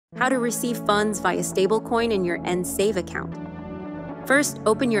How to receive funds via stablecoin in your Nsave account. First,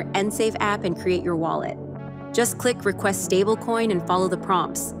 open your Nsave app and create your wallet. Just click Request Stablecoin and follow the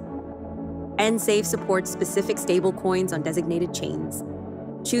prompts. Nsave supports specific stablecoins on designated chains.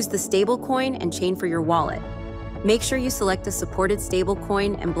 Choose the stablecoin and chain for your wallet. Make sure you select a supported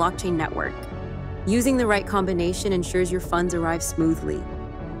stablecoin and blockchain network. Using the right combination ensures your funds arrive smoothly.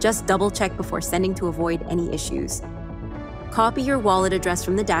 Just double-check before sending to avoid any issues. Copy your wallet address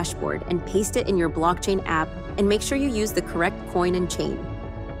from the dashboard and paste it in your blockchain app, and make sure you use the correct coin and chain.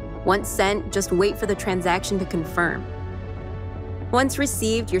 Once sent, just wait for the transaction to confirm. Once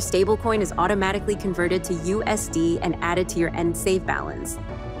received, your stablecoin is automatically converted to USD and added to your Nsave balance.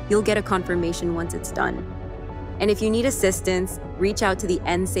 You'll get a confirmation once it's done. And if you need assistance, reach out to the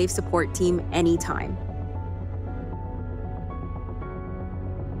Nsave support team anytime.